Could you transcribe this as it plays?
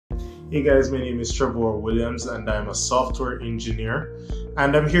Hey guys, my name is Trevoir Williams and I'm a software engineer,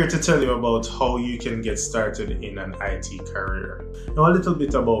 and I'm here to tell you about how you can get started in an IT career. Now, a little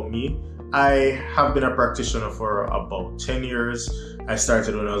bit about me. I have been a practitioner for about 10 years. I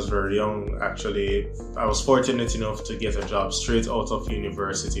started when I was very young. Actually, I was fortunate enough to get a job straight out of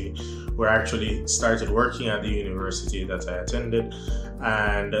university, where I actually started working at the university that I attended.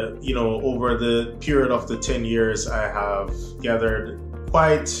 And, over the period of the 10 years, I have gathered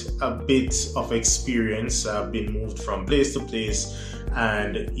quite a bit of experience. I've been moved from place to place,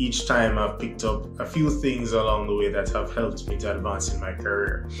 and each time I've picked up a few things along the way that have helped me to advance in my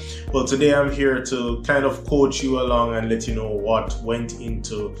career. Well, today I'm here to kind of coach you along and let you know what went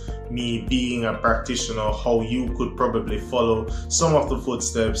into me being a practitioner, how you could probably follow some of the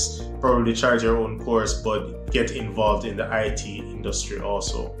footsteps, probably charge your own course, but get involved in the IT industry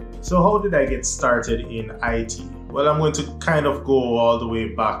also. So how did I get started in IT? Well, I'm going to kind of go all the way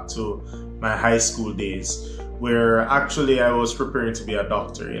back to my high school days, where actually I was preparing to be a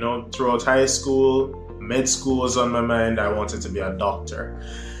doctor. Throughout high school, med school was on my mind. I wanted to be a doctor.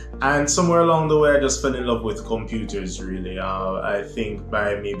 And somewhere along the way, I just fell in love with computers, really. I think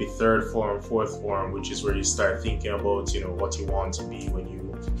by maybe third form, fourth form, which is where you start thinking about, what you want to be when you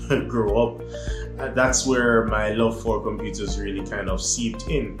grow up. That's where my love for computers really kind of seeped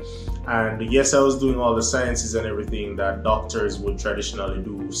in. And yes, I was doing all the sciences and everything that doctors would traditionally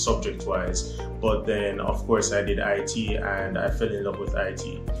do subject-wise. But then, of course, I did IT and I fell in love with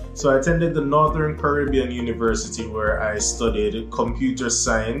IT. So I attended the Northern Caribbean University, where I studied computer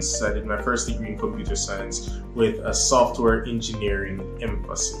science. I did my first degree in computer science with a software engineering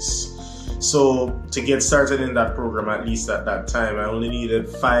emphasis. So to get started in that program, at least at that time, I only needed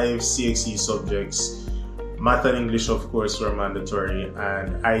 5 CXE subjects. Math and English, of course, were mandatory,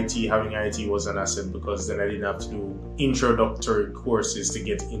 and having IT was an asset, because then I didn't have to do introductory courses to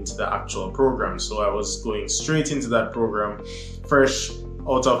get into the actual program. So I was going straight into that program, fresh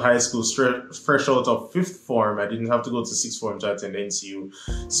out of high school, fresh out of 5th form. I didn't have to go to 6th form to attend NCU.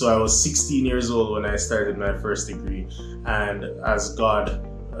 So I was 16 years old when I started my first degree, and as God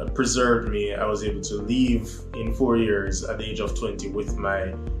preserved me, I was able to leave in 4 years at the age of 20 with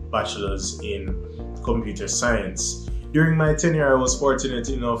my bachelor's in computer science. During my tenure, I was fortunate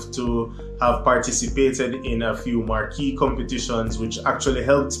enough to have participated in a few marquee competitions, which actually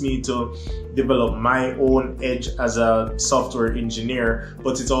helped me to develop my own edge as a software engineer,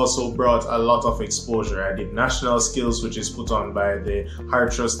 but it also brought a lot of exposure. I did national skills, which is put on by the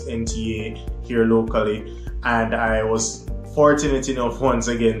HeartTrust NTA here locally, and I was fortunate enough once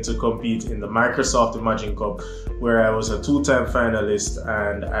again to compete in the Microsoft Imagine Cup, where I was a 2-time finalist,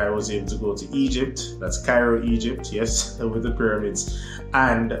 and I was able to go to Egypt, that's Cairo, Egypt, yes, with the pyramids,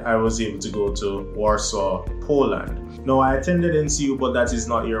 and I was able to go to Warsaw, Poland. Now, I attended NCU, but that is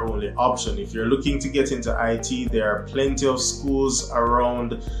not your only option. If you're looking to get into IT, there are plenty of schools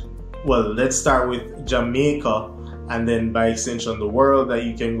around. Well, let's start with Jamaica, and then by extension the world, that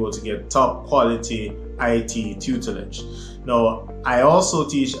you can go to get top quality IT tutelage. Now, I also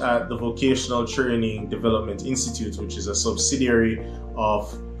teach at the Vocational Training Development Institute, which is a subsidiary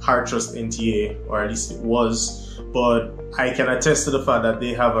of HeartTrust NTA, or at least it was, but I can attest to the fact that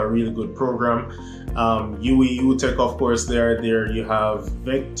they have a really good program. UTech, of course, there you have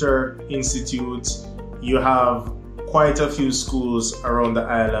Vector Institute, you have quite a few schools around the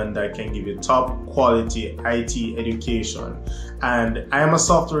island that can give you top quality IT education. And I am a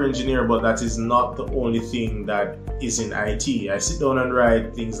software engineer, but that is not the only thing that is in IT. I sit down and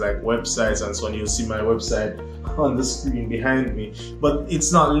write things like websites and so on. You'll see my website on the screen behind me. But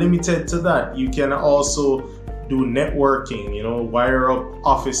it's not limited to that. You can also do networking, wire up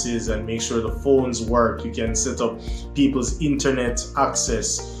offices and make sure the phones work. You can set up people's internet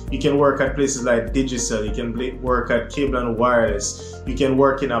access. You can work at places like Digicel. You can work at Cable and Wireless. You can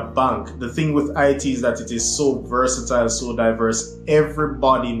work in a bank. The thing with IT is that it is so versatile, so diverse.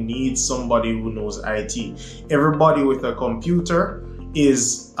 Everybody needs somebody who knows IT. Everybody with a computer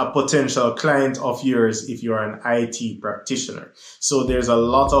is a potential client of yours if you're an IT practitioner. So there's a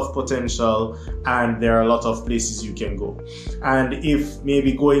lot of potential, and there are a lot of places you can go. And if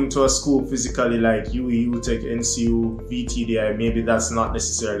maybe going to a school physically like UTech, NCU, VTDI, maybe that's not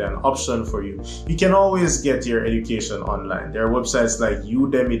necessarily an option for you, you can always get your education online. There are websites like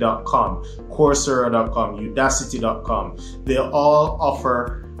udemy.com, coursera.com, udacity.com. They all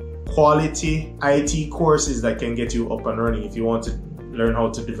offer quality IT courses that can get you up and running. If you want to learn how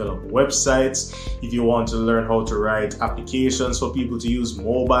to develop websites, if you want to learn how to write applications for people to use,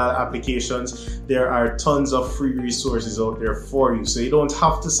 mobile applications, there are tons of free resources out there for you. So you don't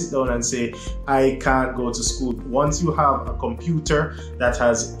have to sit down and say, I can't go to school. once you have a computer that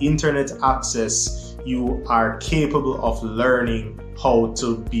has internet access, you are capable of learning how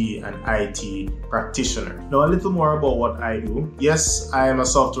to be an IT practitioner. Now, a little more about what I do. Yes, I am a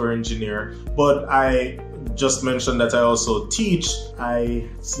software engineer, but I just mentioned that I also teach.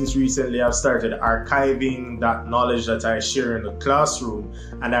 Since recently, have started archiving that knowledge that I share in the classroom,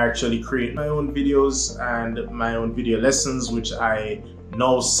 and I actually create my own videos and my own video lessons, which I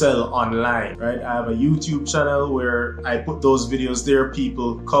now sell online, right? I have a YouTube channel where I put those videos there.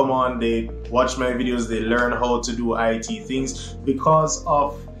 People come on, they watch my videos, they learn how to do IT things. Because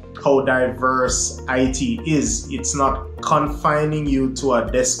of how diverse IT is, it's not confining you to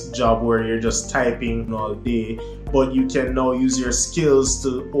a desk job where you're just typing all day, but you can now use your skills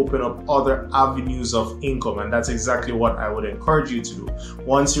to open up other avenues of income. And that's exactly what I would encourage you to do.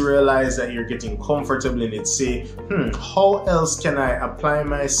 Once you realize that you're getting comfortable in it, say, how else can I apply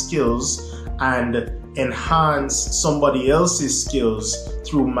my skills and enhance somebody else's skills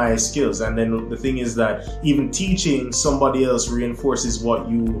through my skills? And then the thing is that even teaching somebody else reinforces what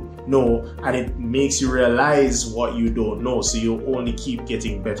you know, and it makes you realize what you don't know, so you only keep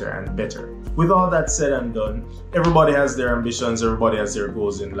getting better and better. With all that said and done, everybody has their ambitions, everybody has their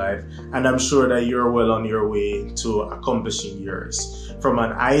goals in life, and I'm sure that you're well on your way to accomplishing yours. From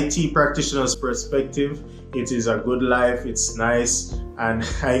an IT practitioner's perspective, it is a good life, it's nice, and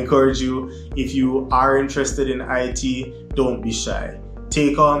I encourage you, if you are interested in IT, don't be shy.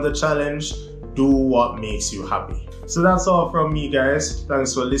 Take on the challenge, do what makes you happy. So that's all from me, guys.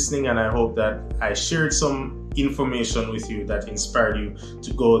 Thanks for listening, and I hope that I shared some information with you that inspired you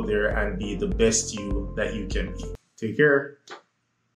to go there and be the best you that you can be. Take care.